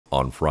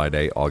On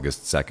Friday,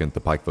 August 2nd,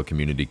 the Pikeville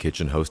Community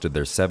Kitchen hosted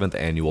their 7th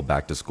annual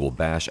Back-to-School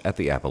Bash at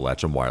the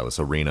Appalachian Wireless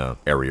Arena.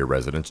 Area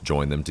residents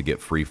joined them to get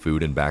free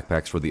food and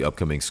backpacks for the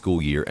upcoming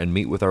school year and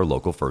meet with our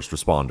local first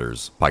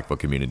responders. Pikeville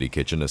Community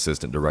Kitchen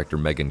Assistant Director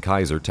Megan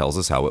Kaiser tells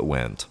us how it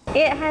went.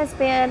 It has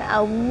been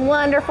a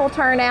wonderful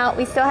turnout.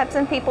 We still have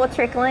some people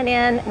trickling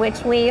in,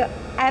 which we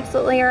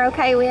absolutely are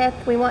okay with.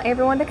 We want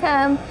everyone to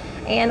come,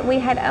 and we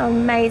had an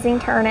amazing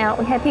turnout.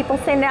 We had people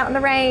standing out in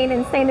the rain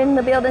and standing in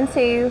the building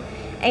too.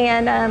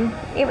 And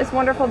it was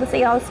wonderful to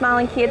see all the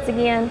smiling kids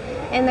again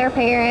and their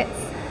parents.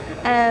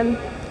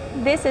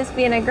 This has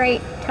been a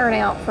great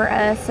turnout for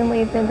us, and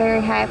we've been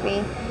very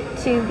happy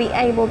to be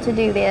able to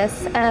do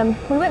this. We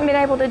wouldn't have been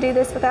able to do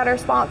this without our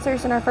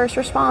sponsors and our first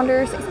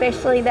responders,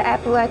 especially the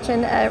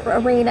Appalachian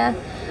Arena.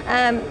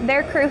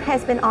 Their crew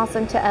has been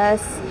awesome to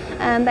us.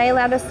 They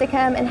allowed us to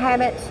come and have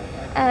it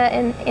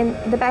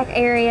in the back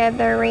area of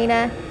the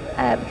arena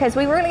because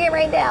we were going to get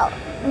rained out.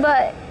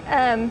 But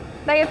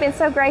they have been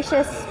so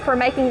gracious for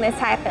making this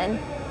happen,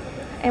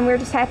 and we're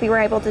just happy we're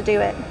able to do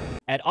it.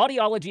 At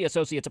Audiology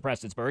Associates of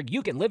Prestonsburg,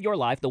 you can live your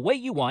life the way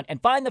you want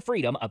and find the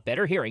freedom of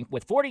better hearing.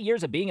 With 40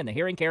 years of being in the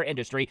hearing care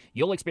industry,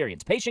 you'll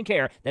experience patient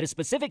care that is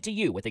specific to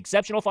you with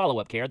exceptional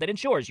follow-up care that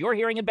ensures your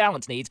hearing and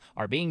balance needs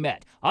are being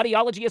met.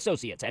 Audiology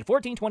Associates at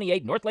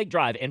 1428 North Lake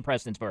Drive in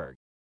Prestonsburg.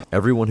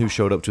 Everyone who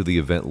showed up to the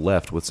event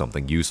left with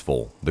something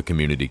useful. The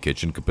Community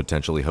Kitchen could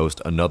potentially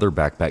host another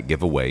backpack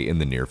giveaway in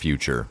the near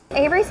future.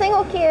 Every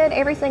single kid,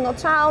 every single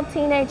child,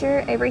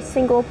 teenager, every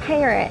single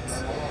parent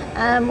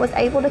was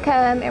able to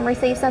come and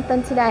receive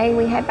something today.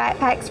 We had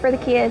backpacks for the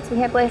kids, we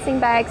had blessing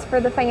bags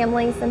for the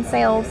families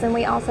themselves, and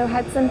we also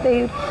had some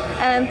food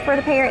for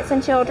the parents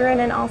and children,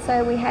 and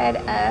also we had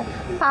a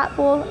pot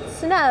full of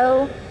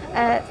snow,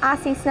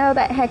 icy snow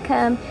that had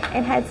come,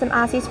 and had some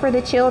ices for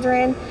the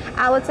children.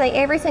 I would say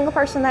every single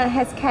person that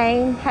has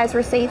came has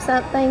received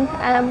something.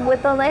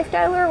 With the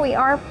leftover, we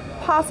are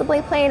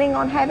possibly planning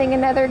on having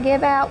another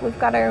give out. We've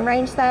got to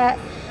arrange that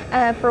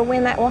for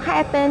when that will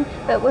happen,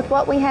 but with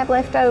what we have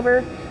left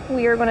over,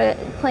 we are going to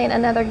plan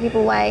another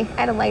giveaway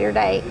at a later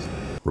date.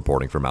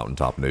 Reporting for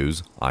Mountaintop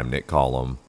News, I'm Nick Collum.